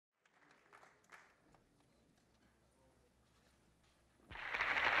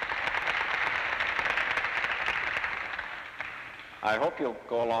I hope you'll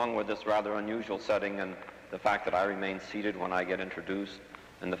go along with this rather unusual setting and the fact that I remain seated when I get introduced,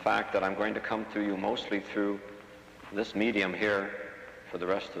 and the fact that I'm going to come to you mostly through this medium here for the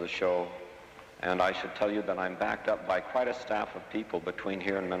rest of the show. And I should tell you that I'm backed up by quite a staff of people between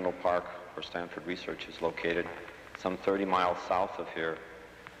here and Menlo Park, where Stanford Research is located, some 30 miles south of here.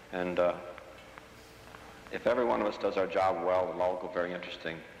 And if every one of us does our job well, it'll all go very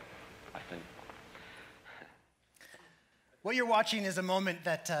interesting, I think. What you're watching is a moment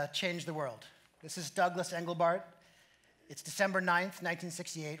that changed the world. This is Douglas Engelbart. It's December 9th,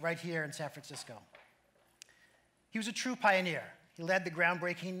 1968, right here in San Francisco. He was a true pioneer. He led the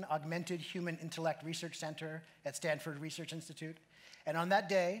groundbreaking Augmented Human Intellect Research Center at Stanford Research Institute. And on that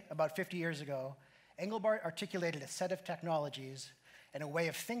day, about 50 years ago, Engelbart articulated a set of technologies and a way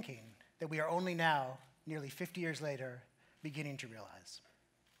of thinking that we are only now, nearly 50 years later, beginning to realize.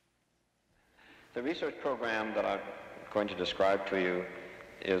 The research program that I'm going to describe to you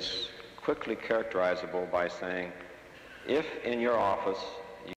is quickly characterizable by saying, if in your office,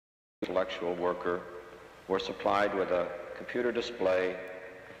 you, intellectual worker, were supplied with a computer display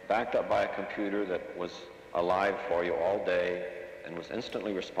backed up by a computer that was alive for you all day and was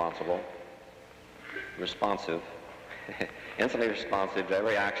instantly responsive, instantly responsive to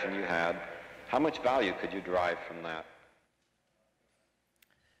every action you had, how much value could you derive from that?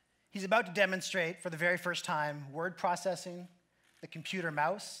 He's about to demonstrate for the very first time word processing, the computer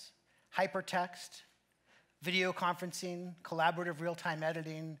mouse, hypertext, video conferencing, collaborative real-time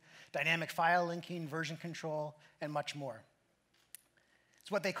editing, dynamic file linking, version control, and much more.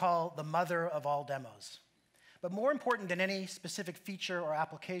 It's what they call the mother of all demos. But more important than any specific feature or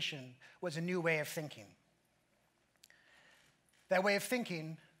application was a new way of thinking. That way of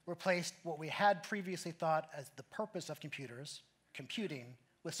thinking replaced what we had previously thought as the purpose of computers, computing,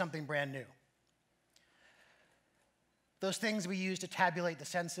 with something brand new. Those things we use to tabulate the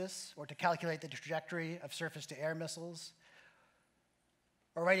census or to calculate the trajectory of surface-to-air missiles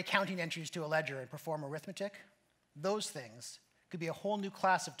or write accounting entries to a ledger and perform arithmetic, those things could be a whole new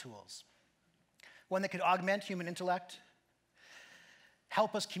class of tools, one that could augment human intellect,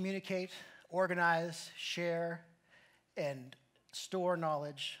 help us communicate, organize, share, and store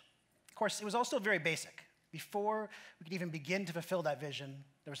knowledge. Of course, it was also very basic. Before we could even begin to fulfill that vision,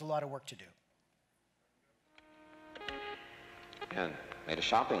 there was a lot of work to do. And made a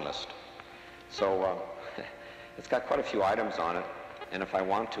shopping list. So it's got quite a few items on it, and if I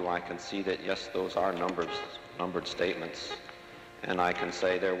want to, I can see that, yes, those are numbered statements. And I can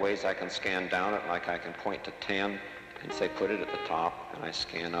say there are ways I can scan down it, like I can point to 10 and say put it at the top, and I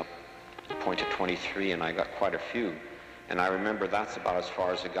scan up and point to 23, and I got quite a few. And I remember that's about as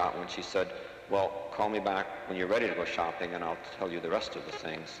far as it got when she said, well, call me back when you're ready to go shopping, and I'll tell you the rest of the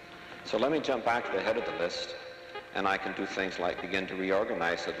things. So let me jump back to the head of the list, and I can do things like begin to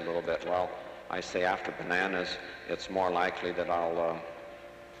reorganize it a little bit. Well, I say after bananas, it's more likely that I'll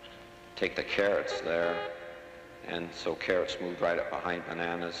take the carrots there, and so carrots moved right up behind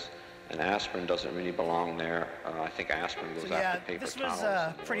bananas, and aspirin doesn't really belong there. I think aspirin goes after paper towels. This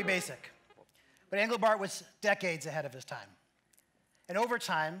was pretty basic. But Engelbart was decades ahead of his time. And over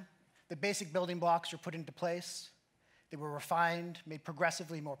time, the basic building blocks were put into place. They were refined, made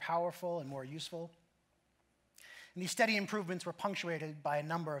progressively more powerful and more useful. And these steady improvements were punctuated by a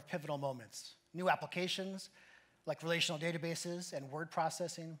number of pivotal moments. New applications, like relational databases and word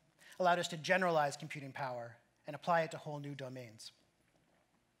processing, allowed us to generalize computing power and apply it to whole new domains.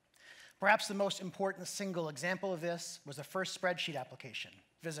 Perhaps the most important single example of this was the first spreadsheet application,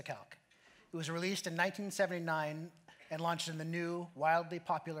 VisiCalc. It was released in 1979 and launched in the new, wildly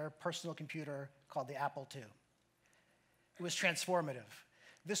popular personal computer called the Apple II. It was transformative.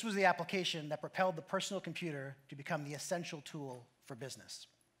 This was the application that propelled the personal computer to become the essential tool for business.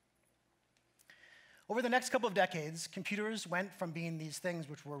 Over the next couple of decades, computers went from being these things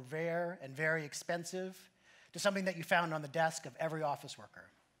which were rare and very expensive to something that you found on the desk of every office worker.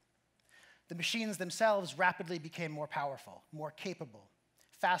 The machines themselves rapidly became more powerful, more capable,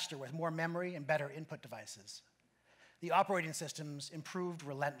 faster with more memory and better input devices. The operating systems improved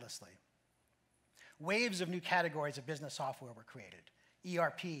relentlessly. Waves of new categories of business software were created: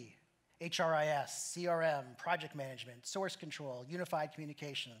 ERP, HRIS, CRM, project management, source control, unified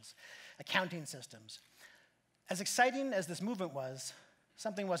communications, accounting systems. As exciting as this movement was,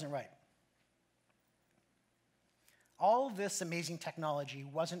 something wasn't right. All this amazing technology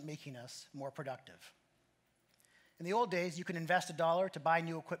wasn't making us more productive. In the old days, you could invest $1 to buy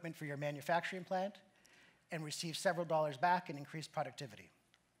new equipment for your manufacturing plant and receive several dollars back in increased productivity.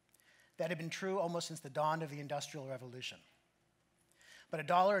 That had been true almost since the dawn of the Industrial Revolution. But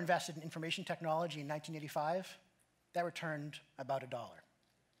 $1 invested in information technology in 1985 That returned about $1.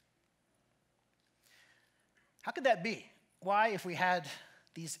 How could that be? Why, if we had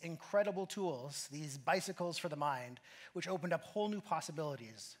these incredible tools, these bicycles for the mind, which opened up whole new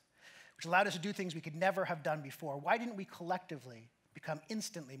possibilities, which allowed us to do things we could never have done before, why didn't we collectively become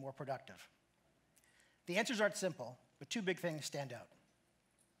instantly more productive? The answers aren't simple, but two big things stand out.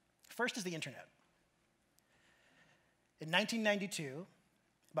 First is the internet. In 1992,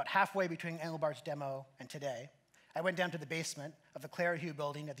 about halfway between Engelbart's demo and today, I went down to the basement of the Clara Hugh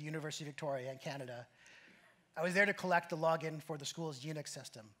building at the University of Victoria in Canada. I was there to collect the login for the school's Unix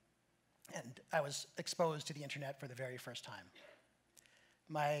system, and I was exposed to the internet for the very first time.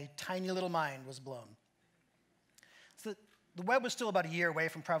 My tiny little mind was blown. So the web was still about a year away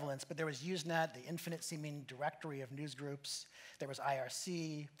from prevalence, but there was Usenet, the infinite-seeming directory of news groups. There was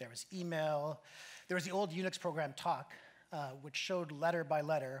IRC, there was email. There was the old Unix program Talk, which showed letter by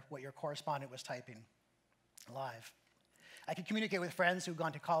letter what your correspondent was typing live. I could communicate with friends who'd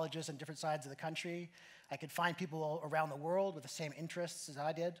gone to colleges on different sides of the country. I could find people around the world with the same interests as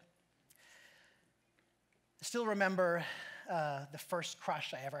I did. I still remember the first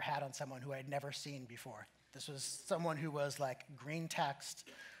crush I ever had on someone who I had never seen before. This was someone who was like green text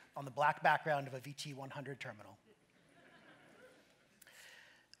on the black background of a VT100 terminal.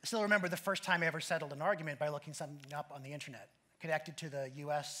 I still remember the first time I ever settled an argument by looking something up on the internet, connected to the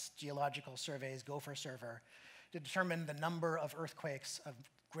US Geological Survey's Gopher server to determine the number of earthquakes of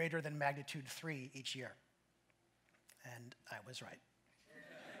greater than magnitude 3 each year. And I was right.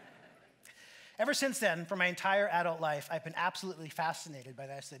 Ever since then, for my entire adult life, I've been absolutely fascinated by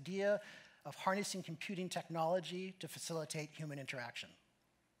this idea of harnessing computing technology to facilitate human interaction.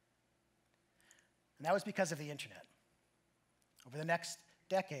 And that was because of the internet. Over the next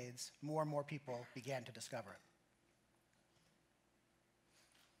decades, more and more people began to discover it.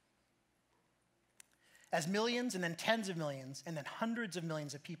 As millions and then tens of millions and then hundreds of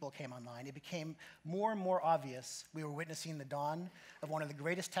millions of people came online, it became more and more obvious we were witnessing the dawn of one of the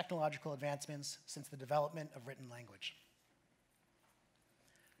greatest technological advancements since the development of written language.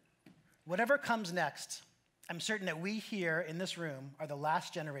 Whatever comes next, I'm certain that we here in this room are the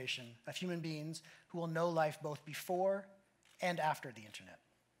last generation of human beings who will know life both before and after the internet.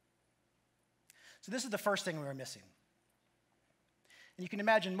 So this is the first thing we were missing. And you can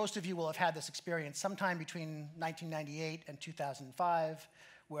imagine most of you will have had this experience sometime between 1998 and 2005,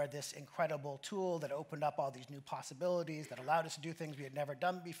 where this incredible tool that opened up all these new possibilities, that allowed us to do things we had never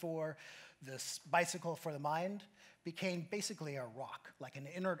done before, this bicycle for the mind, became basically a rock, like an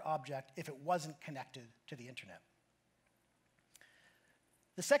inert object if it wasn't connected to the internet.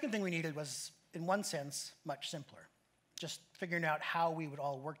 The second thing we needed was, in one sense, much simpler, just figuring out how we would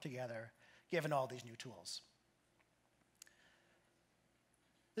all work together given all these new tools.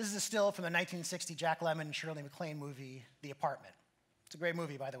 This is a still from the 1960 Jack Lemmon and Shirley MacLaine movie, The Apartment. It's a great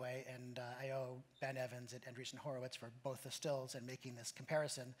movie, by the way, and I owe Ben Evans and Andreessen Horowitz for both the stills and making this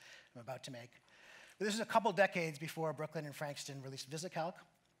comparison I'm about to make. But this is a couple decades before Brooklyn and Frankston released VisiCalc.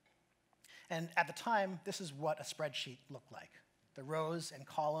 And at the time, this is what a spreadsheet looked like. The rows and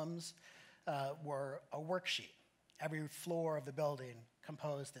columns were a worksheet. Every floor of the building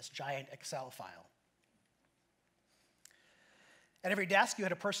composed this giant Excel file. At every desk, you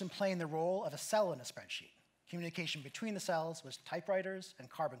had a person playing the role of a cell in a spreadsheet. Communication between the cells was typewriters and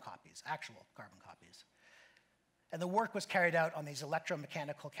carbon copies, actual carbon copies. And the work was carried out on these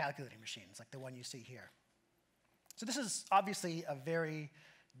electromechanical calculating machines, like the one you see here. So this is obviously a very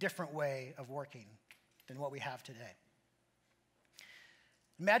different way of working than what we have today.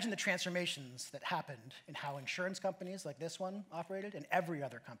 Imagine the transformations that happened in how insurance companies like this one operated and every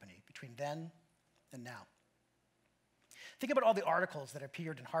other company between then and now. Think about all the articles that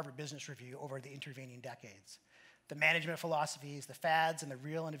appeared in Harvard Business Review over the intervening decades. The management philosophies, the fads and the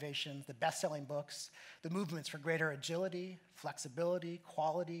real innovations, the best-selling books, the movements for greater agility, flexibility,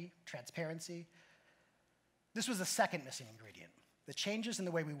 quality, transparency. This was the second missing ingredient, the changes in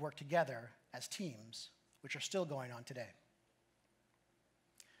the way we work together as teams, which are still going on today.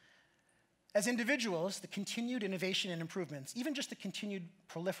 As individuals, the continued innovation and improvements, even just the continued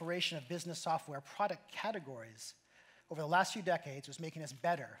proliferation of business software product categories over the last few decades was making us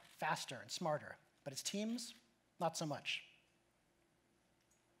better, faster, and smarter. But as teams, not so much.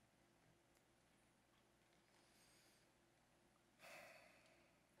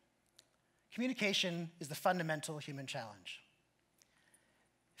 Communication is the fundamental human challenge.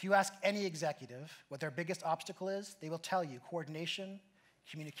 If you ask any executive what their biggest obstacle is, they will tell you coordination,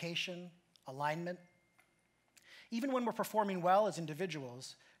 communication, alignment. Even when we're performing well as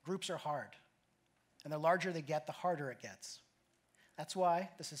individuals, groups are hard. And the larger they get, the harder it gets. That's why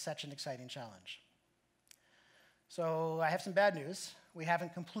this is such an exciting challenge. So I have some bad news. We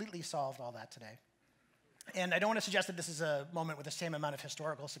haven't completely solved all that today. And I don't want to suggest that this is a moment with the same amount of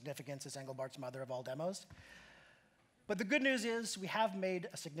historical significance as Engelbart's mother of all demos. But the good news is we have made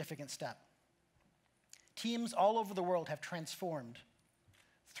a significant step. Teams all over the world have transformed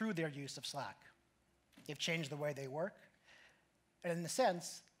through their use of Slack. They've changed the way they work. And in a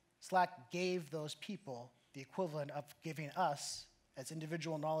sense, Slack gave those people the equivalent of giving us, as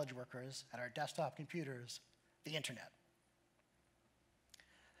individual knowledge workers at our desktop computers, the internet.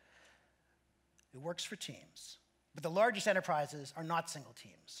 It works for teams. But the largest enterprises are not single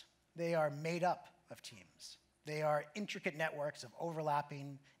teams. They are made up of teams. They are intricate networks of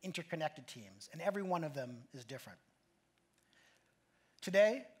overlapping, interconnected teams, and every one of them is different.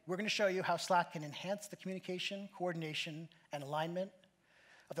 Today, we're going to show you how Slack can enhance the communication, coordination, and alignment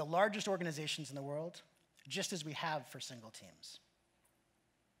of the largest organizations in the world, just as we have for single teams.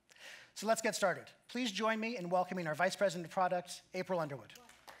 So let's get started. Please join me in welcoming our Vice President of Product, April Underwood.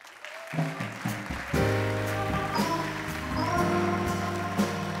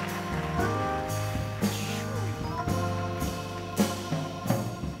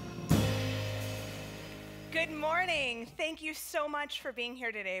 Good morning. Thank you so much for being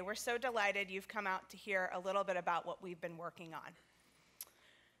here today. We're so delighted you've come out to hear a little bit about what we've been working on.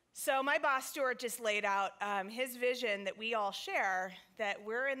 So my boss, Stuart, just laid out his vision that we all share, that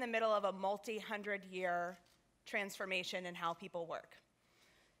we're in the middle of a multi-100-year transformation in how people work.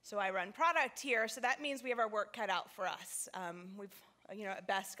 So I run product here, so that means we have our work cut out for us. We've, at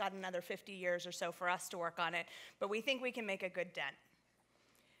best got another 50 years or so for us to work on it, but we think we can make a good dent.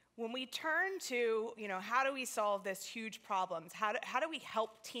 When we turn to, how do we solve this huge problems? How do we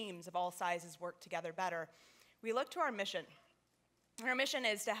help teams of all sizes work together better? We look to our mission. Our mission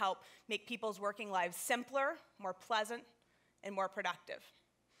is to help make people's working lives simpler, more pleasant, and more productive.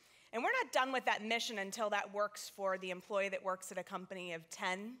 And we're not done with that mission until that works for the employee that works at a company of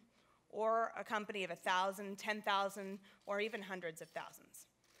 10, or a company of 1,000, 10,000, or even hundreds of thousands.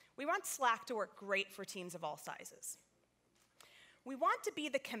 We want Slack to work great for teams of all sizes. We want to be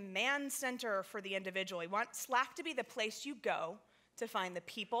the command center for the individual. We want Slack to be the place you go to find the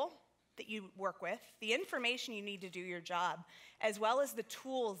people that you work with, the information you need to do your job, as well as the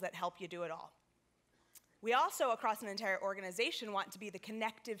tools that help you do it all. We also, across an entire organization, want to be the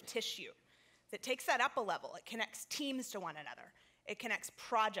connective tissue that takes that up a level. It connects teams to one another. It connects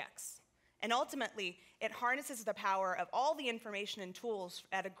projects. And ultimately, it harnesses the power of all the information and tools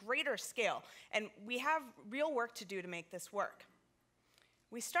at a greater scale. And we have real work to do to make this work.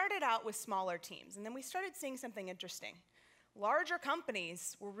 We started out with smaller teams, and then we started seeing something interesting. Larger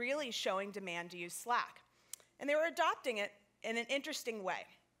companies were really showing demand to use Slack, and they were adopting it in an interesting way.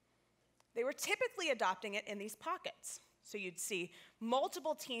 They were typically adopting it in these pockets. So you'd see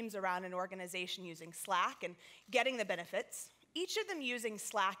multiple teams around an organization using Slack and getting the benefits, each of them using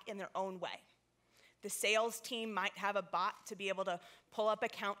Slack in their own way. The sales team might have a bot to be able to pull up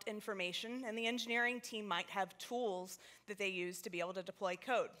account information, and the engineering team might have tools that they use to be able to deploy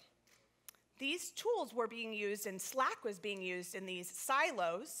code. These tools were being used, and Slack was being used in these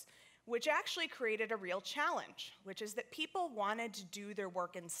silos, which actually created a real challenge, which is that people wanted to do their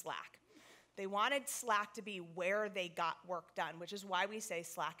work in Slack. They wanted Slack to be where they got work done, which is why we say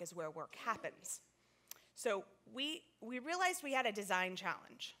Slack is where work happens. So we realized we had a design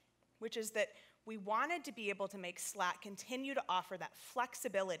challenge, which is that we wanted to be able to make Slack continue to offer that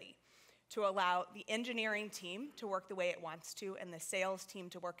flexibility to allow the engineering team to work the way it wants to and the sales team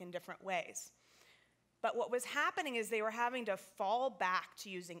to work in different ways. But what was happening is they were having to fall back to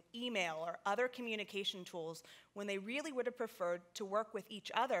using email or other communication tools when they really would have preferred to work with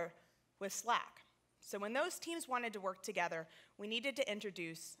each other with Slack. So when those teams wanted to work together, we needed to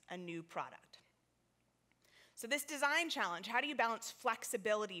introduce a new product. So this design challenge, how do you balance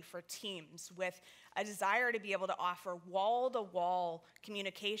flexibility for teams with a desire to be able to offer wall-to-wall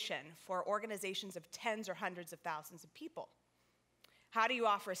communication for organizations of tens or hundreds of thousands of people? How do you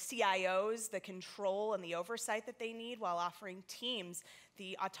offer CIOs the control and the oversight that they need while offering teams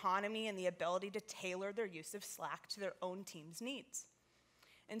the autonomy and the ability to tailor their use of Slack to their own team's needs?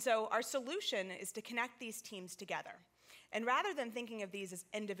 And so our solution is to connect these teams together. And rather than thinking of these as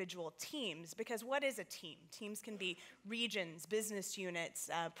individual teams, because what is a team? Teams can be regions, business units,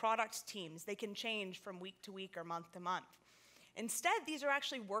 product teams. They can change from week to week or month to month. Instead, these are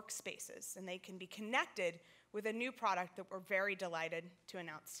actually workspaces, and they can be connected with a new product that we're very delighted to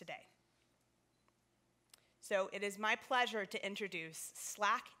announce today. So it is my pleasure to introduce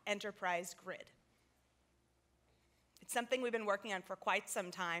Slack Enterprise Grid. It's something we've been working on for quite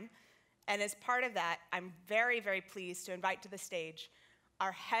some time. And as part of that, I'm very, very pleased to invite to the stage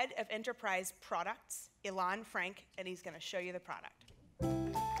our head of enterprise products, Ilan Frank, and he's going to show you the product.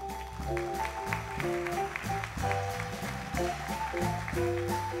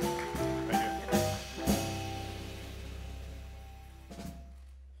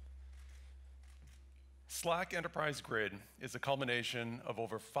 Slack Enterprise Grid is a culmination of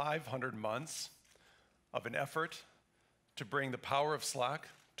over 500 months of an effort to bring the power of Slack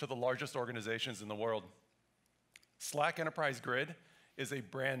to the largest organizations in the world. Slack Enterprise Grid is a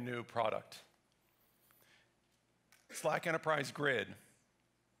brand new product. Slack Enterprise Grid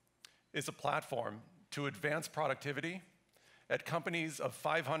is a platform to advance productivity at companies of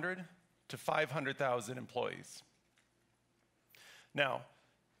 500 to 500,000 employees. Now,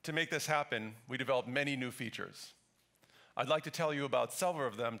 to make this happen, we developed many new features. I'd like to tell you about several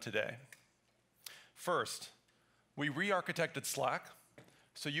of them today. First, we re-architected Slack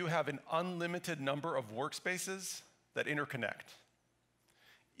so you have an unlimited number of workspaces that interconnect.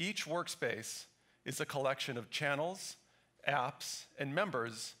 Each workspace is a collection of channels, apps, and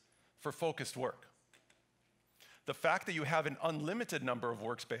members for focused work. The fact that you have an unlimited number of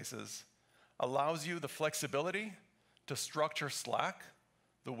workspaces allows you the flexibility to structure Slack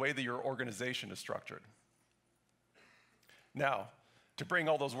the way that your organization is structured. Now, to bring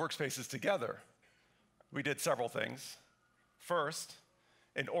all those workspaces together, we did several things. First,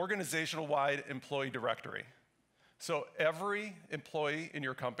 an organizational-wide employee directory. So every employee in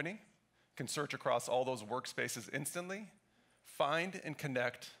your company can search across all those workspaces instantly, find and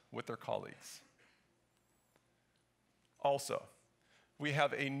connect with their colleagues. Also, we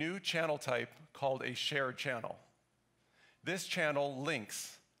have a new channel type called a shared channel. This channel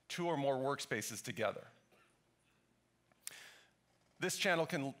links 2 or more workspaces together. This channel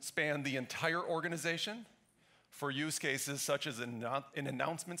can span the entire organization for use cases such as an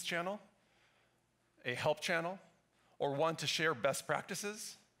announcements channel, a help channel, or one to share best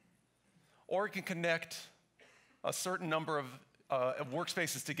practices, or it can connect a certain number of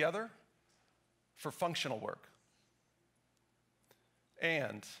workspaces together for functional work.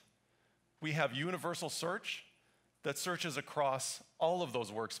 And we have universal search that searches across all of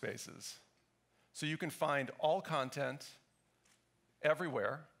those workspaces. So you can find all content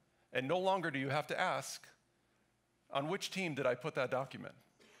everywhere, and no longer do you have to ask, on which team did I put that document?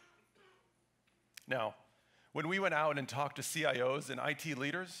 Now, when we went out and talked to CIOs and IT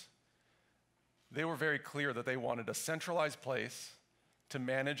leaders, they were very clear that they wanted a centralized place to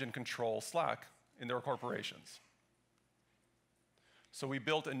manage and control Slack in their corporations. So we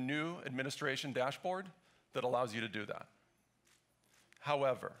built a new administration dashboard that allows you to do that.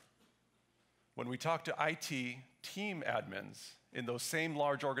 However, when we talked to IT team admins in those same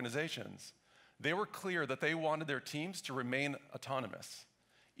large organizations, they were clear that they wanted their teams to remain autonomous.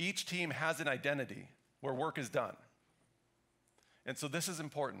 Each team has an identity where work is done. And so this is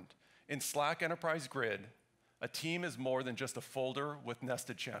important. In Slack Enterprise Grid, a team is more than just a folder with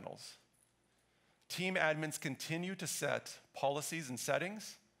nested channels. Team admins continue to set policies and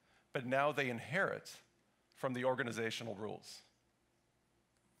settings, but now they inherit from the organizational rules.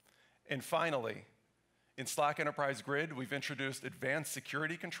 And finally, in Slack Enterprise Grid, we've introduced advanced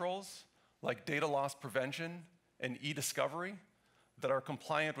security controls like data loss prevention and e-discovery that are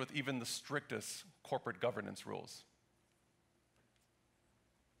compliant with even the strictest corporate governance rules.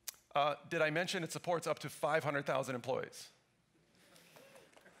 Did I mention it supports up to 500,000 employees?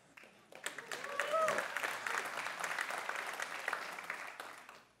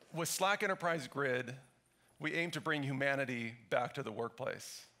 With Slack Enterprise Grid, we aim to bring humanity back to the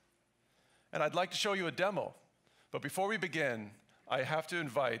workplace. And I'd like to show you a demo. But before we begin, I have to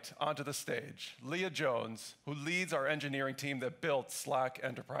invite onto the stage Leah Jones, who leads our engineering team that built Slack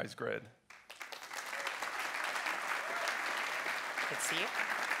Enterprise Grid. Good to see you.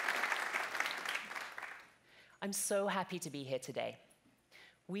 I'm so happy to be here today.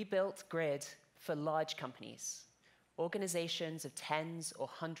 We built Grid for large companies, organizations of tens or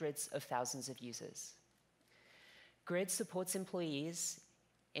hundreds of thousands of users. Grid supports employees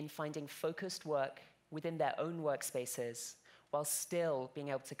in finding focused work within their own workspaces while still being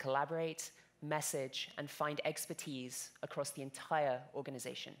able to collaborate, message, and find expertise across the entire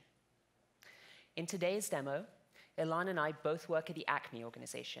organization. In today's demo, Ilan and I both work at the Acme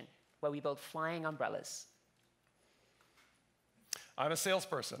organization, where we build flying umbrellas. I'm a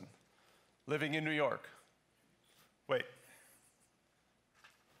salesperson living in New York. Wait.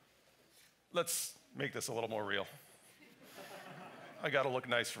 Let's make this a little more real. I gotta look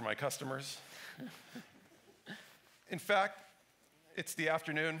nice for my customers. In fact, it's the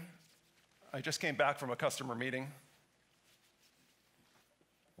afternoon. I just came back from a customer meeting.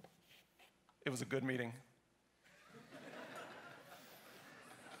 It was a good meeting.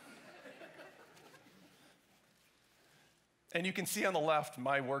 And you can see on the left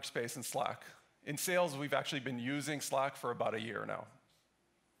my workspace in Slack. In sales, we've actually been using Slack for about a year now.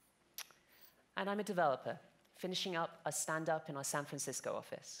 And I'm a developer, finishing up a stand-up in our San Francisco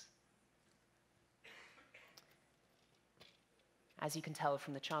office. As you can tell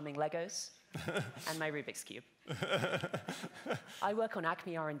from the charming Legos and my Rubik's Cube. I work on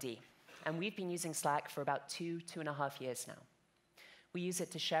Acme R&D, and we've been using Slack for about 2.5 years now. We use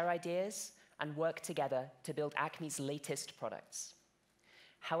it to share ideas and work together to build Acme's latest products.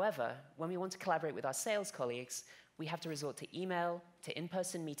 However, when we want to collaborate with our sales colleagues, we have to resort to email, to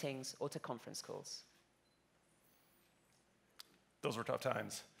in-person meetings, or to conference calls. Those were tough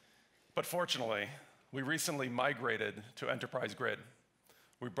times. But fortunately, we recently migrated to Enterprise Grid.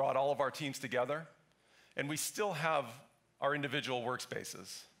 We brought all of our teams together, and we still have our individual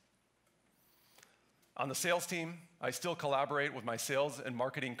workspaces. On the sales team, I still collaborate with my sales and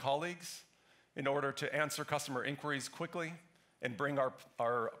marketing colleagues in order to answer customer inquiries quickly and bring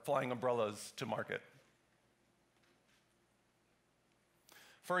our flying umbrellas to market.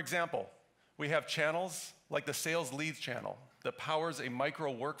 For example, we have channels like the Sales Leads channel that powers a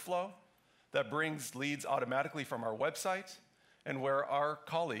micro workflow that brings leads automatically from our website and where our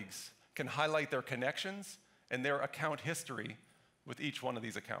colleagues can highlight their connections and their account history with each one of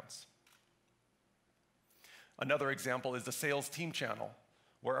these accounts. Another example is the Sales Team channel,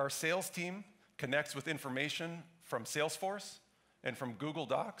 where our sales team connects with information from Salesforce and from Google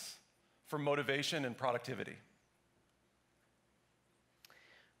Docs for motivation and productivity.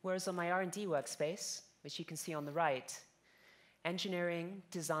 Whereas on my R&D workspace, which you can see on the right, engineering,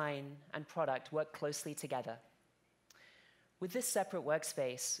 design, and product work closely together. With this separate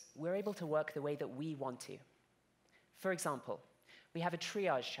workspace, we're able to work the way that we want to. For example, we have a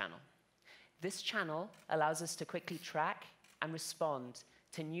triage channel. This channel allows us to quickly track and respond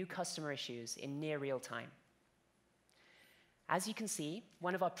to new customer issues in near real time. As you can see,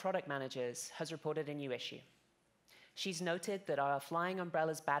 one of our product managers has reported a new issue. She's noted that our flying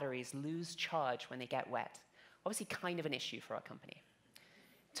umbrella's batteries lose charge when they get wet. Obviously kind of an issue for our company.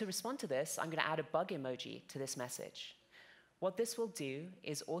 To respond to this, I'm going to add a bug emoji to this message. What this will do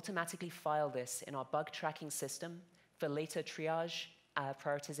is automatically file this in our bug tracking system for later triage,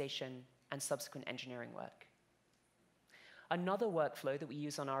 prioritization, and subsequent engineering work. Another workflow that we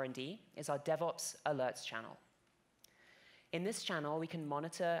use on R&D is our DevOps Alerts channel. In this channel, we can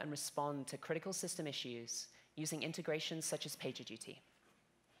monitor and respond to critical system issues using integrations such as PagerDuty.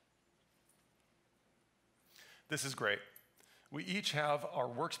 This is great. We each have our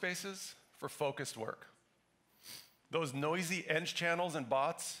workspaces for focused work. Those noisy Eng channels and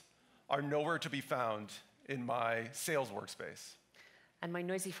bots are nowhere to be found in my sales workspace. And my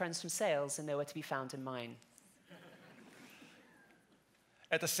noisy friends from sales are nowhere to be found in mine.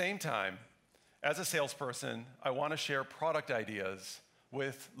 At the same time, as a salesperson, I want to share product ideas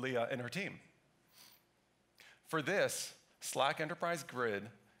with Leah and her team. For this, Slack Enterprise Grid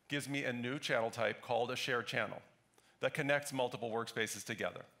gives me a new channel type called a shared channel that connects multiple workspaces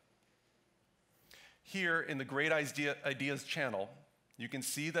together. Here in the Great Ideas channel, you can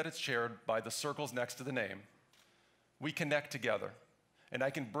see that it's shared by the circles next to the name. We connect together, and I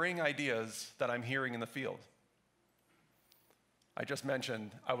can bring ideas that I'm hearing in the field. I just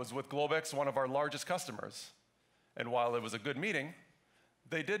mentioned I was with Globex, one of our largest customers, and while it was a good meeting,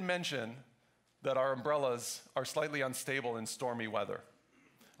 they did mention that our umbrellas are slightly unstable in stormy weather.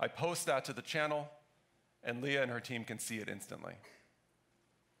 I post that to the channel, and Leah and her team can see it instantly.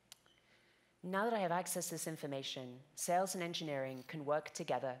 Now that I have access to this information, sales and engineering can work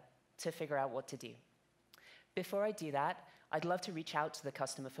together to figure out what to do. Before I do that, I'd love to reach out to the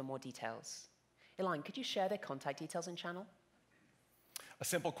customer for more details. Ilan, could you share their contact details in channel? A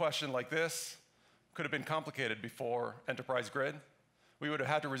simple question like this could have been complicated before Enterprise Grid. We would have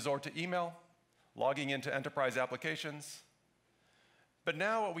had to resort to email, logging into enterprise applications. But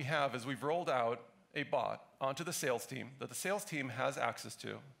now what we have is we've rolled out a bot onto the sales team that the sales team has access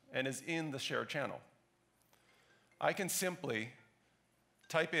to and is in the shared channel. I can simply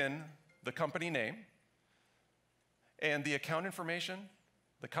type in the company name and the account information,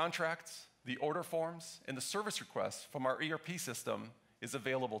 the contracts, the order forms, and the service requests from our ERP system is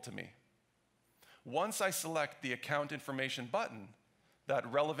available to me. Once I select the account information button,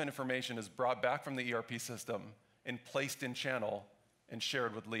 that relevant information is brought back from the ERP system and placed in channel and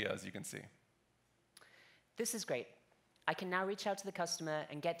shared with Leah, as you can see. This is great. I can now reach out to the customer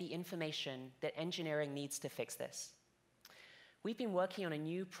and get the information that engineering needs to fix this. We've been working on a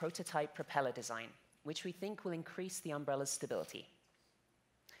new prototype propeller design, which we think will increase the umbrella's stability.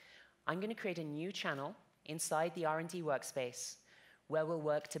 I'm going to create a new channel inside the R&D workspace where we'll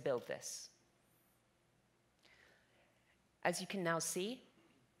work to build this. As you can now see,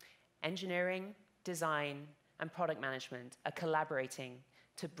 engineering, design, and product management are collaborating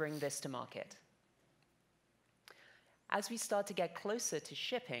to bring this to market. As we start to get closer to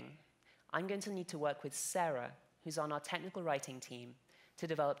shipping, I'm going to need to work with Sarah, who's on our technical writing team, to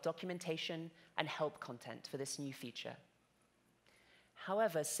develop documentation and help content for this new feature.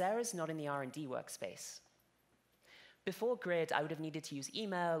 However, Sarah's not in the R&D workspace. Before Grid, I would have needed to use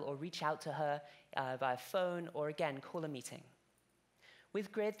email or reach out to her via phone or, again, call a meeting.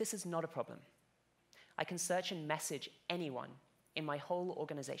 With Grid, this is not a problem. I can search and message anyone in my whole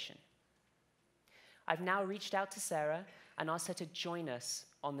organization. I've now reached out to Sarah and asked her to join us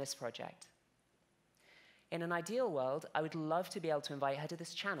on this project. In an ideal world, I would love to be able to invite her to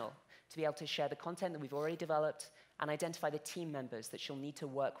this channel, to be able to share the content that we've already developed and identify the team members that she'll need to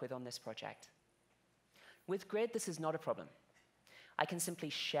work with on this project. With Grid, this is not a problem. I can simply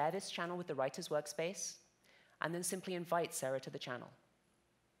share this channel with the writer's workspace and then simply invite Sarah to the channel.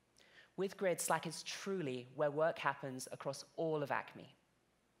 With Grid, Slack is truly where work happens across all of Acme.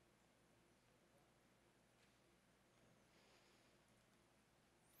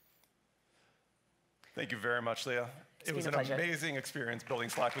 Thank you very much, Leah. It was an amazing experience building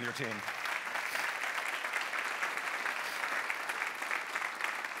Slack with your team.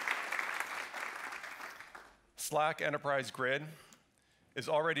 Slack Enterprise Grid is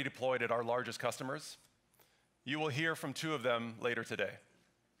already deployed at our largest customers. You will hear from 2 of them later today.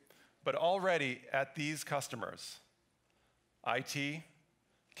 But already at these customers, IT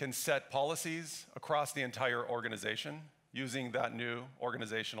can set policies across the entire organization using that new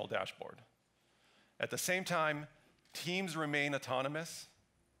organizational dashboard. At the same time, teams remain autonomous,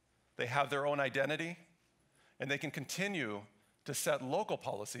 they have their own identity, and they can continue to set local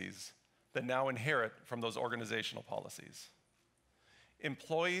policies that now inherit from those organizational policies.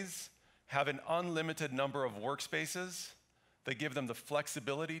 Employees have an unlimited number of workspaces that give them the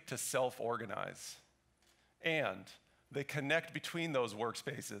flexibility to self-organize. And they connect between those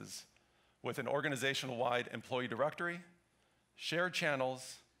workspaces with an organizational-wide employee directory, shared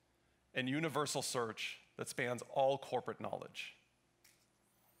channels, and universal search that spans all corporate knowledge.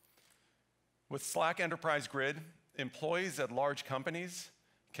 With Slack Enterprise Grid, employees at large companies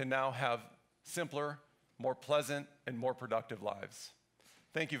can now have simpler, more pleasant, and more productive lives.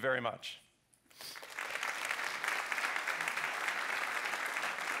 Thank you very much.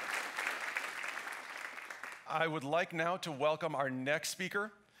 I would like now to welcome our next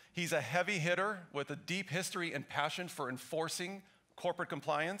speaker. He's a heavy hitter with a deep history and passion for enforcing corporate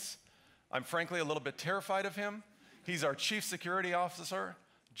compliance. I'm frankly a little bit terrified of him. He's our Chief Security Officer,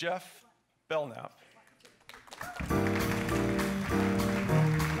 Jeff Belknap.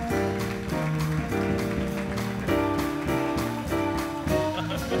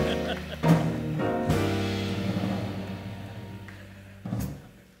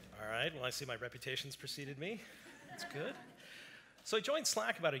 Well, I see my reputation's preceded me. That's good. So I joined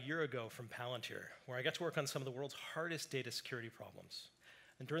Slack about a year ago from Palantir, where I got to work on some of the world's hardest data security problems.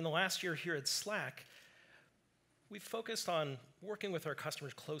 And during the last year here at Slack, we've focused on working with our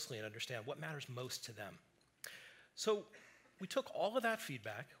customers closely and understand what matters most to them. So we took all of that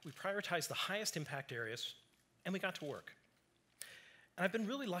feedback, we prioritized the highest impact areas, and we got to work. And I've been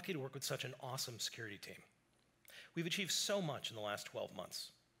really lucky to work with such an awesome security team. We've achieved so much in the last 12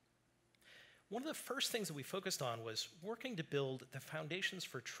 months. One of the first things that we focused on was working to build the foundations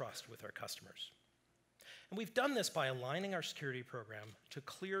for trust with our customers. And we've done this by aligning our security program to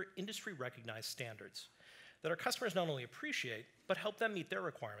clear industry-recognized standards that our customers not only appreciate, but help them meet their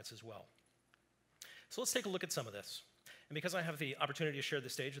requirements as well. So let's take a look at some of this. And because I have the opportunity to share the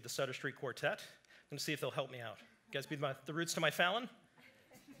stage with the Sutter Street Quartet, I'm going to see if they'll help me out. You guys be the roots to my Fallon?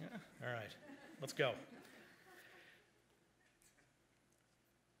 Yeah? All right, let's go.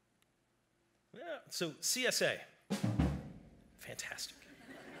 Yeah, so CSA, fantastic.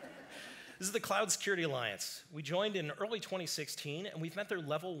 This is the Cloud Security Alliance. We joined in early 2016, and we've met their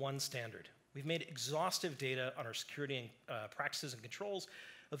level 1 standard. We've made exhaustive data on our security and, practices and controls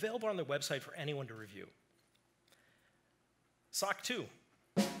available on their website for anyone to review. SOC 2,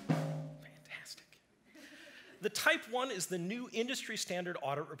 fantastic. The Type 1 is the new industry standard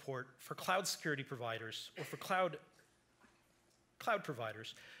audit report for cloud security providers, or for cloud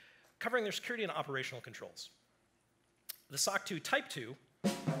providers, covering their security and operational controls. The SOC 2 Type 2,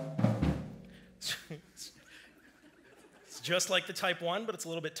 it's just like the Type 1, but it's a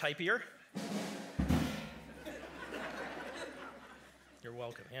little bit typier. You're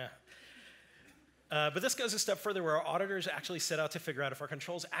welcome, yeah. But this goes a step further, where our auditors actually set out to figure out if our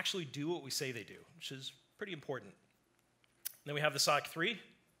controls actually do what we say they do, which is pretty important. Then we have the SOC 3.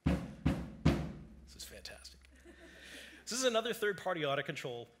 This is fantastic. So this is another third-party audit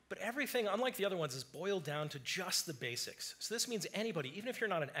control, but everything, unlike the other ones, is boiled down to just the basics. So this means anybody, even if you're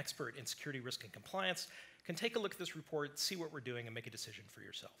not an expert in security, risk, and compliance, can take a look at this report, see what we're doing, and make a decision for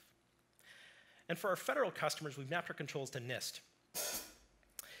yourself. And for our federal customers, we've mapped our controls to NIST.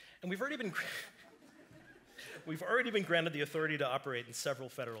 And we've already been granted the authority to operate in several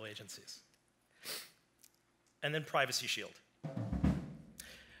federal agencies. And then Privacy Shield.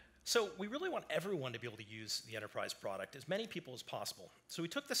 So we really want everyone to be able to use the enterprise product, as many people as possible. So we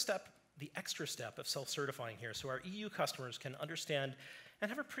took the extra step of self-certifying here so our EU customers can understand and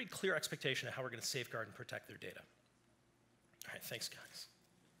have a pretty clear expectation of how we're going to safeguard and protect their data. All right, thanks, guys.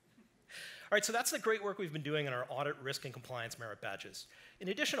 All right, so that's the great work we've been doing in our audit, risk, and compliance merit badges. In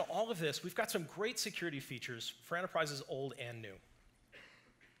addition to all of this, we've got some great security features for enterprises old and new.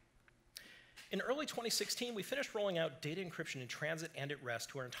 In early 2016, we finished rolling out data encryption in transit and at rest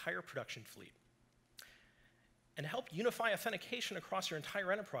to our entire production fleet. And to help unify authentication across your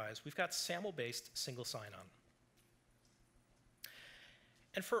entire enterprise, we've got SAML-based single sign-on.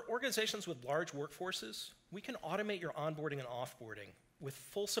 And for organizations with large workforces, we can automate your onboarding and offboarding with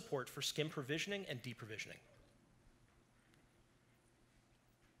full support for SCIM provisioning and deprovisioning.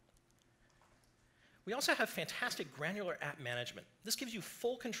 We also have fantastic granular app management. This gives you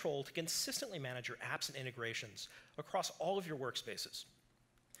full control to consistently manage your apps and integrations across all of your workspaces.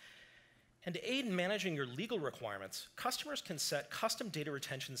 And to aid in managing your legal requirements, customers can set custom data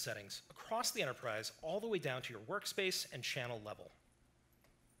retention settings across the enterprise all the way down to your workspace and channel level.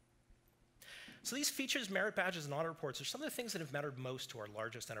 So these features, merit badges, and audit reports are some of the things that have mattered most to our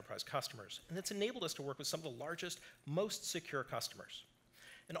largest enterprise customers, and it's enabled us to work with some of the largest, most secure customers.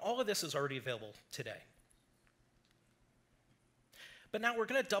 And all of this is already available today. But now we're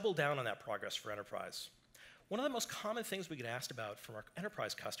going to double down on that progress for enterprise. One of the most common things we get asked about from our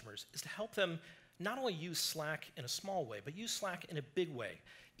enterprise customers is to help them not only use Slack in a small way, but use Slack in a big way,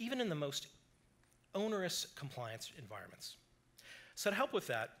 even in the most onerous compliance environments. So to help with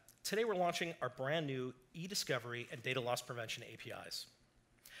that, today we're launching our brand new e-discovery and data loss prevention APIs.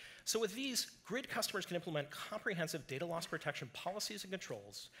 So with these, Grid customers can implement comprehensive data loss protection policies and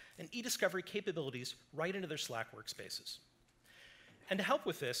controls and e-discovery capabilities right into their Slack workspaces. And to help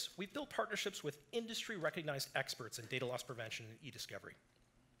with this, we've built partnerships with industry-recognized experts in data loss prevention and e-discovery.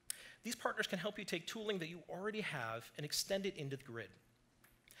 These partners can help you take tooling that you already have and extend it into the Grid.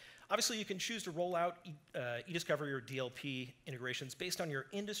 Obviously, you can choose to roll out e-discovery or DLP integrations based on your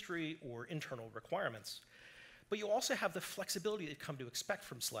industry or internal requirements. But you also have the flexibility that you come to expect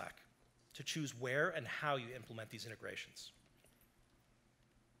from Slack to choose where and how you implement these integrations.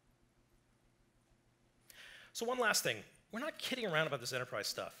 So one last thing. We're not kidding around about this enterprise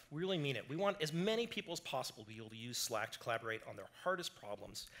stuff. We really mean it. We want as many people as possible to be able to use Slack to collaborate on their hardest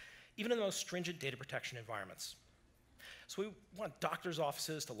problems, even in the most stringent data protection environments. So we want doctors'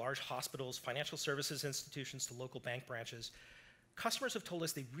 offices to large hospitals, financial services institutions to local bank branches. Customers have told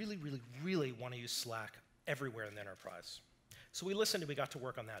us they really, really, really want to use Slack everywhere in the enterprise. So we listened and we got to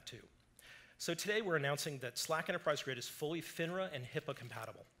work on that too. So today we're announcing that Slack Enterprise Grid is fully FINRA and HIPAA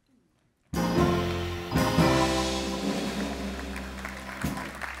compatible.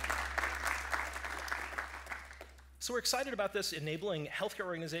 So we're excited about this, enabling healthcare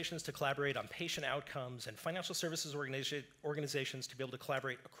organizations to collaborate on patient outcomes and financial services organizations to be able to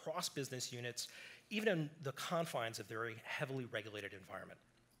collaborate across business units, even in the confines of their very heavily regulated environment.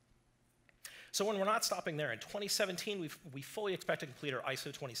 So when we're not stopping there, in 2017, we fully expect to complete our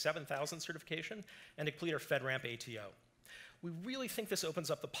ISO 27000 certification and to complete our FedRAMP ATO. We really think this opens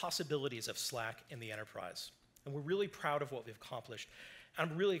up the possibilities of Slack in the enterprise. And we're really proud of what we've accomplished.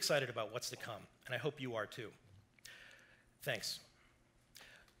 I'm really excited about what's to come, and I hope you are too. Thanks.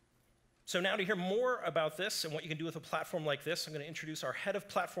 So now to hear more about this and what you can do with a platform like this, I'm going to introduce our head of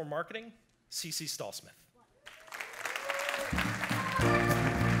platform marketing, CeCe Stallsmith.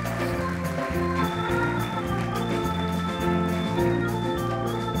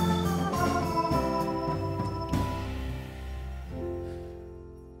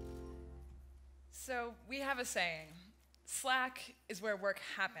 So we have a saying, Slack is where work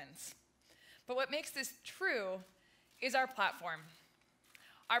happens. But what makes this true is our platform.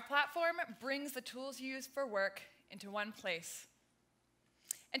 Our platform brings the tools you use for work into one place.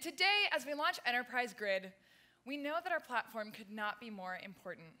 And today, as we launch Enterprise Grid, we know that our platform could not be more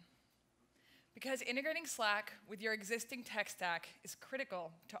important. Because integrating Slack with your existing tech stack is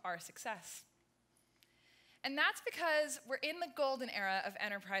critical to our success. And that's because we're in the golden era of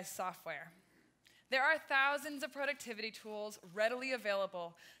enterprise software. There are thousands of productivity tools readily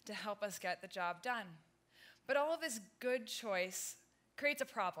available to help us get the job done. But all of this good choice creates a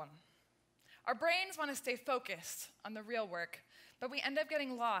problem. Our brains want to stay focused on the real work, but we end up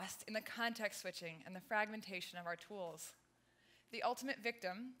getting lost in the context switching and the fragmentation of our tools. The ultimate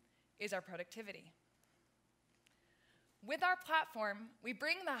victim is our productivity. With our platform, we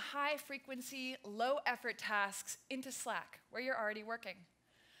bring the high-frequency, low-effort tasks into Slack, where you're already working.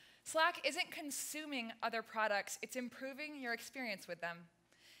 Slack isn't consuming other products, it's improving your experience with them,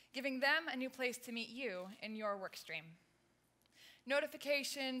 giving them a new place to meet you in your work stream.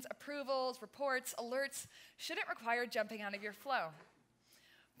 Notifications, approvals, reports, alerts shouldn't require jumping out of your flow.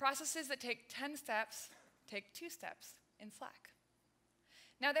 Processes that take 10 steps take 2 steps in Slack.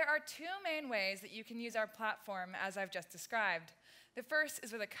 Now, there are 2 main ways that you can use our platform as I've just described. The first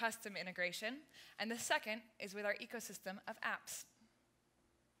is with a custom integration, and the second is with our ecosystem of apps.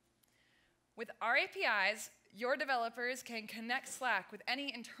 With our APIs, your developers can connect Slack with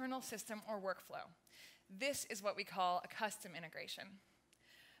any internal system or workflow. This is what we call a custom integration.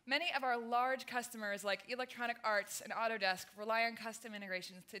 Many of our large customers like Electronic Arts and Autodesk rely on custom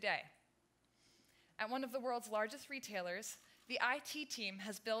integrations today. At one of the world's largest retailers, the IT team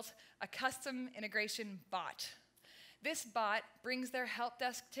has built a custom integration bot. This bot brings their help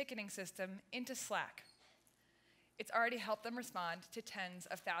desk ticketing system into Slack. It's already helped them respond to tens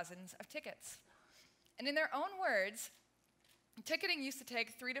of thousands of tickets. And in their own words, ticketing used to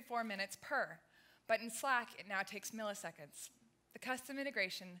take 3 to 4 minutes per, but in Slack, it now takes milliseconds. The custom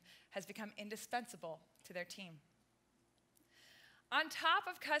integration has become indispensable to their team. On top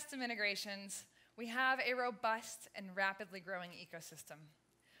of custom integrations, we have a robust and rapidly growing ecosystem.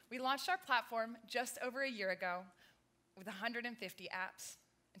 We launched our platform just over a year ago with 150 apps.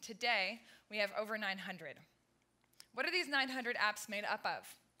 And today, we have over 900. What are these 900 apps made up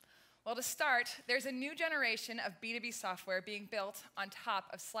of? Well, to start, there's a new generation of B2B software being built on top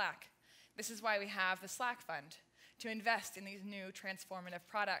of Slack. This is why we have the Slack Fund, to invest in these new transformative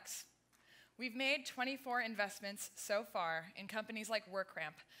products. We've made 24 investments so far in companies like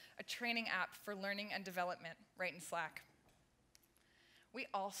WorkRamp, a training app for learning and development right in Slack. We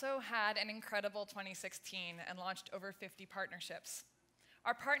also had an incredible 2016 and launched over 50 partnerships.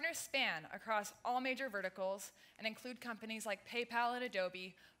 Our partners span across all major verticals and include companies like PayPal and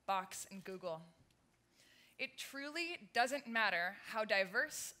Adobe, Box, and Google. It truly doesn't matter how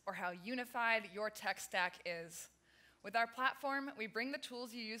diverse or how unified your tech stack is. With our platform, we bring the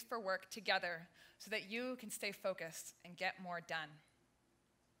tools you use for work together so that you can stay focused and get more done.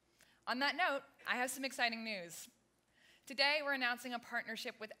 On that note, I have some exciting news. Today, we're announcing a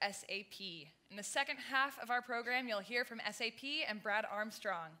partnership with SAP. In the second half of our program, you'll hear from SAP and Brad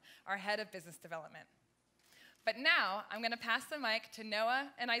Armstrong, our head of business development. But now, I'm going to pass the mic to Noah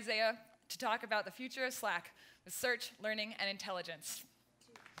and Isaiah to talk about the future of Slack with search, learning, and intelligence.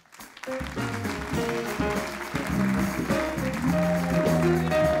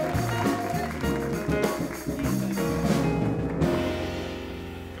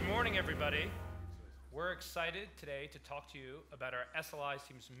 Good morning, everybody. We're excited today to talk to you about our SLI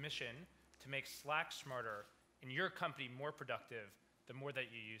team's mission to make Slack smarter and your company more productive the more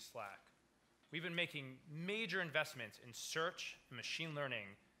that you use Slack. We've been making major investments in search and machine learning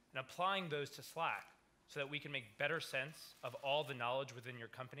and applying those to Slack so that we can make better sense of all the knowledge within your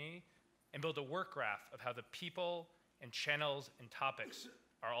company and build a work graph of how the people and channels and topics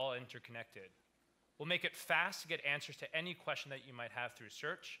are all interconnected. We'll make it fast to get answers to any question that you might have through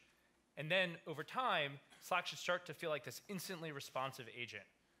search. And then over time, Slack should start to feel like this instantly responsive agent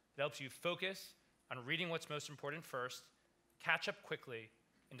that helps you focus on reading what's most important first, catch up quickly,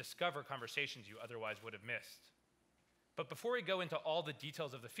 and discover conversations you otherwise would have missed. But before we go into all the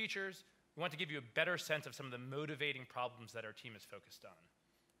details of the features, we want to give you a better sense of some of the motivating problems that our team is focused on.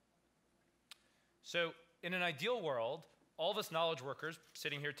 So in an ideal world, all of us knowledge workers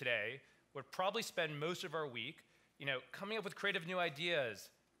sitting here today would probably spend most of our week, coming up with creative new ideas,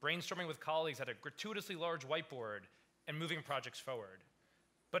 brainstorming with colleagues at a gratuitously large whiteboard, and moving projects forward.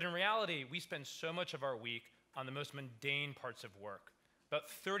 But in reality, we spend so much of our week on the most mundane parts of work. About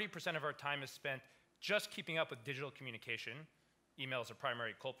 30% of our time is spent just keeping up with digital communication. Email is a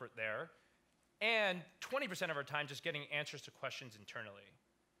primary culprit there. And 20% of our time just getting answers to questions internally.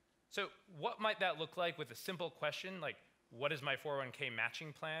 So what might that look like with a simple question like, what is my 401k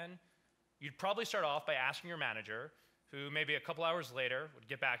matching plan? You'd probably start off by asking your manager, who maybe a couple hours later would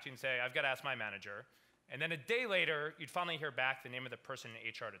get back to you and say, I've got to ask my manager. And then a day later, you'd finally hear back the name of the person in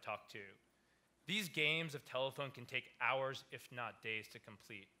HR to talk to. These games of telephone can take hours, if not days, to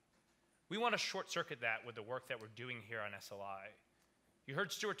complete. We want to short-circuit that with the work that we're doing here on SLI. You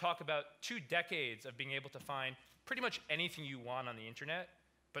heard Stuart talk about 2 decades of being able to find pretty much anything you want on the internet,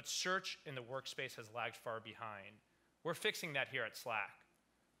 but search in the workspace has lagged far behind. We're fixing that here at Slack.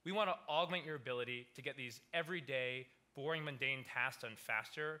 We want to augment your ability to get these everyday, boring, mundane tasks done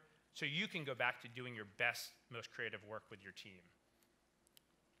faster so you can go back to doing your best, most creative work with your team.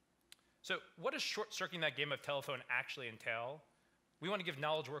 So what does short-circuiting that game of telephone actually entail? We want to give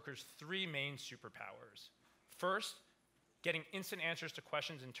knowledge workers 3 main superpowers. First, getting instant answers to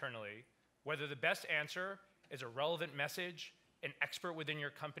questions internally, whether the best answer is a relevant message, an expert within your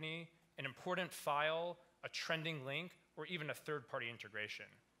company, an important file, a trending link, or even a third-party integration.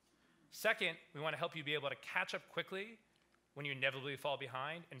 Second, we want to help you be able to catch up quickly when you inevitably fall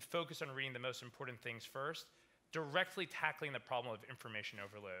behind and focus on reading the most important things first, directly tackling the problem of information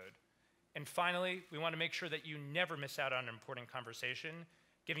overload. And finally, we want to make sure that you never miss out on an important conversation,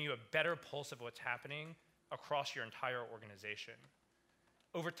 giving you a better pulse of what's happening across your entire organization.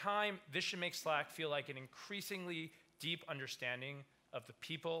 Over time, this should make Slack feel like an increasingly deep understanding of the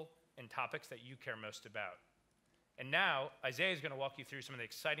people and topics that you care most about. And now, Isaiah is going to walk you through some of the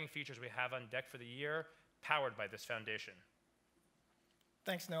exciting features we have on deck for the year, powered by this foundation.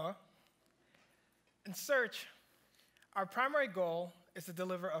 Thanks, Noah. In Search, our primary goal is to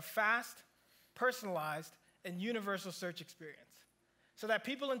deliver a fast, personalized, and universal search experience so that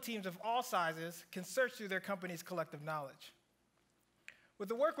people and teams of all sizes can search through their company's collective knowledge. With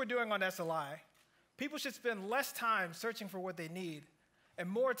the work we're doing on SLI, people should spend less time searching for what they need and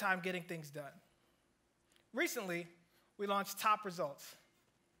more time getting things done. Recently, we launched Top Results,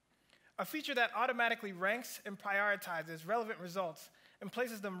 a feature that automatically ranks and prioritizes relevant results and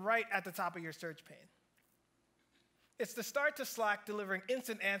places them right at the top of your search pane. It's the start to Slack delivering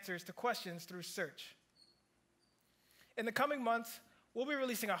instant answers to questions through search. In the coming months, we'll be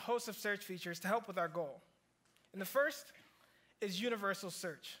releasing a host of search features to help with our goal. And the first is Universal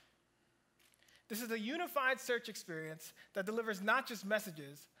Search. This is a unified search experience that delivers not just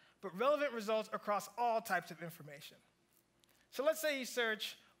messages, but relevant results across all types of information. So let's say you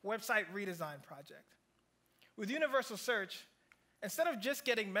search website redesign project. With Universal Search, instead of just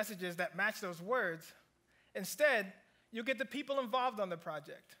getting messages that match those words, instead, you'll get the people involved on the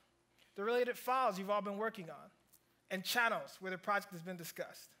project, the related files you've all been working on, and channels where the project has been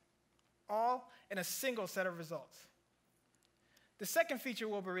discussed, all in a single set of results. The second feature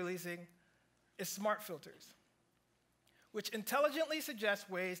we'll be releasing is Smart Filters, which intelligently suggests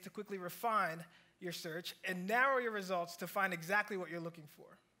ways to quickly refine your search and narrow your results to find exactly what you're looking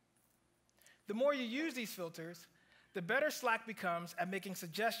for. The more you use these filters, the better Slack becomes at making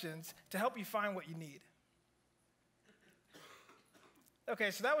suggestions to help you find what you need.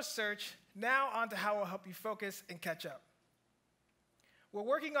 Okay, so that was search. Now on to how we'll help you focus and catch up. We're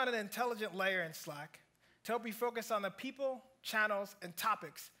working on an intelligent layer in Slack to help you focus on the people, channels, and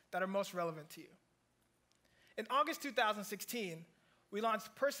topics that are most relevant to you. In August 2016, we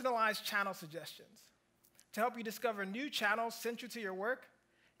launched personalized channel suggestions to help you discover new channels central to your work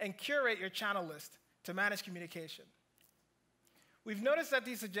and curate your channel list to manage communication. We've noticed that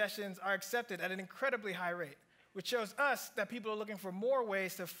these suggestions are accepted at an incredibly high rate, which shows us that people are looking for more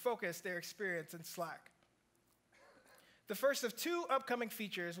ways to focus their experience in Slack. The first of 2 upcoming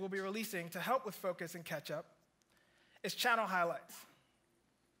features we'll be releasing to help with focus and catch up is channel highlights.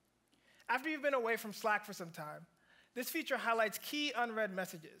 After you've been away from Slack for some time, this feature highlights key unread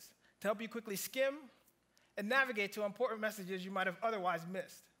messages to help you quickly skim and navigate to important messages you might have otherwise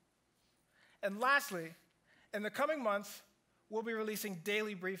missed. And lastly, in the coming months, we'll be releasing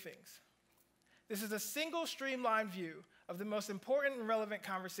daily briefings. This is a single streamlined view of the most important and relevant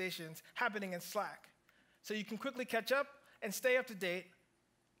conversations happening in Slack, so you can quickly catch up and stay up to date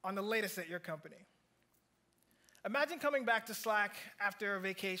on the latest at your company. Imagine coming back to Slack after a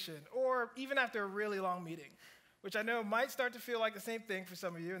vacation or even after a really long meeting, which I know might start to feel like the same thing for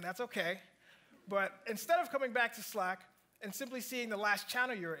some of you, and that's okay. But instead of coming back to Slack and simply seeing the last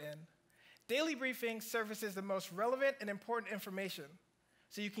channel you're in, daily briefing surfaces the most relevant and important information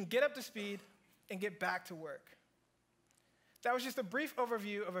so you can get up to speed and get back to work. That was just a brief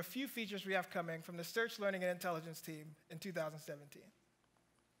overview of a few features we have coming from the Search, Learning, and Intelligence team in 2017.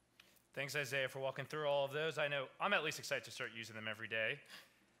 Thanks, Isaiah, for walking through all of those. I know I'm at least excited to start using them every day.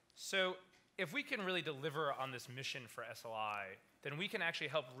 So if we can really deliver on this mission for SLI, then we can actually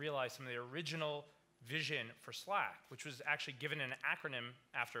help realize some of the original vision for Slack, which was actually given an acronym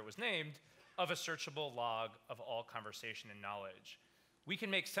after it was named, of a searchable log of all conversation and knowledge. We can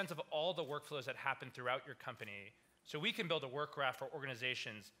make sense of all the workflows that happen throughout your company, so we can build a work graph for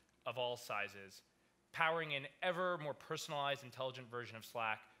organizations of all sizes, powering an ever more personalized, intelligent version of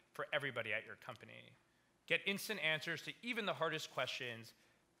Slack for everybody at your company. Get instant answers to even the hardest questions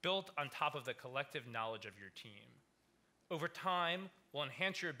built on top of the collective knowledge of your team. Over time, we'll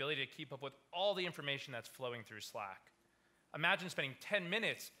enhance your ability to keep up with all the information that's flowing through Slack. Imagine spending 10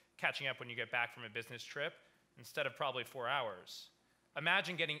 minutes catching up when you get back from a business trip instead of probably 4 hours.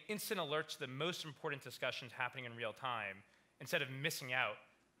 Imagine getting instant alerts to the most important discussions happening in real time instead of missing out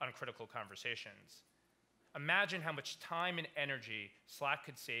on critical conversations. Imagine how much time and energy Slack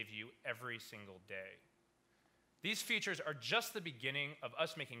could save you every single day. These features are just the beginning of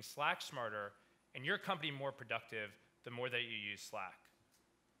us making Slack smarter and your company more productive the more that you use Slack.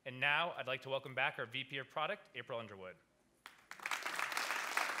 And now I'd like to welcome back our VP of Product, April Underwood.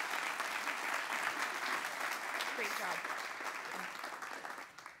 Great job.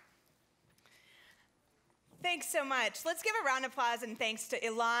 Thanks so much. Let's give a round of applause and thanks to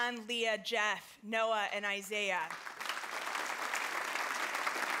Ilan, Leah, Jeff, Noah, and Isaiah.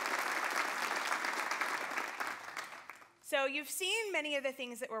 So you've seen many of the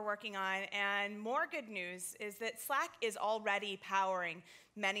things that we're working on, and more good news is that Slack is already powering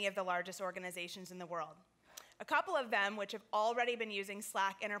many of the largest organizations in the world. A couple of them, which have already been using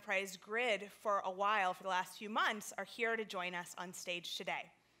Slack Enterprise Grid for a while, for the last few months, are here to join us on stage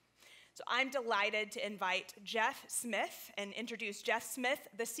today. So I'm delighted to invite Jeff Smith and introduce Jeff Smith,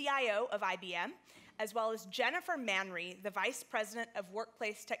 the CIO of IBM, as well as Jennifer Manry, the Vice President of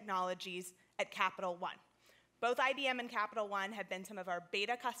Workplace Technologies at Capital One. Both IBM and Capital One have been some of our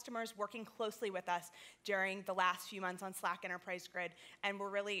beta customers working closely with us during the last few months on Slack Enterprise Grid, and we're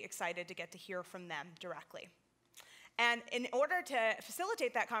really excited to get to hear from them directly. And in order to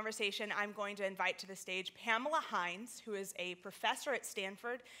facilitate that conversation, I'm going to invite to the stage Pamela Hines, who is a professor at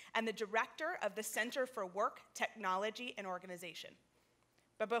Stanford and the director of the Center for Work, Technology, and Organization.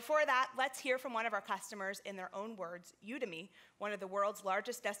 But before that, let's hear from one of our customers in their own words, Udemy, one of the world's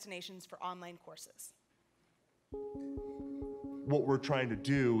largest destinations for online courses. What we're trying to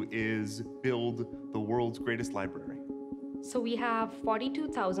do is build the world's greatest library. So we have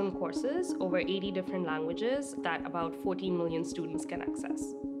 42,000 courses over 80 different languages that about 14 million students can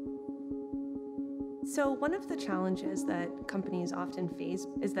access. So one of the challenges that companies often face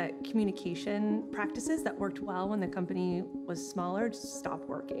is that communication practices that worked well when the company was smaller just stopped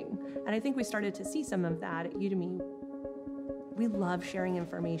working. And I think we started to see some of that at Udemy. We love sharing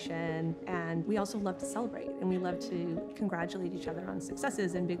information, and we also love to celebrate, and we love to congratulate each other on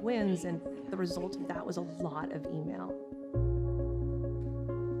successes and big wins, and the result of that was a lot of email.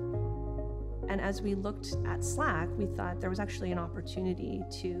 And as we looked at Slack, we thought there was actually an opportunity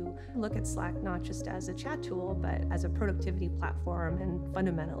to look at Slack not just as a chat tool, but as a productivity platform and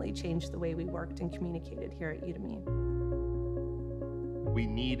fundamentally change the way we worked and communicated here at Udemy. We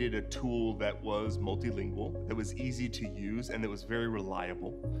needed a tool that was multilingual, that was easy to use, and that was very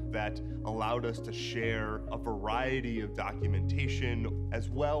reliable, that allowed us to share a variety of documentation as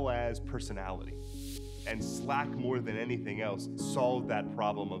well as personality. And Slack, more than anything else, solved that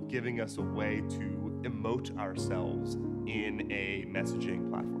problem of giving us a way to emote ourselves in a messaging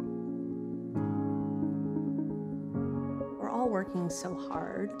platform. We're all working so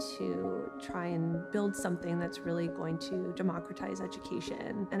hard to try and build something that's really going to democratize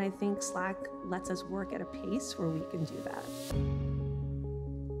education. And I think Slack lets us work at a pace where we can do that.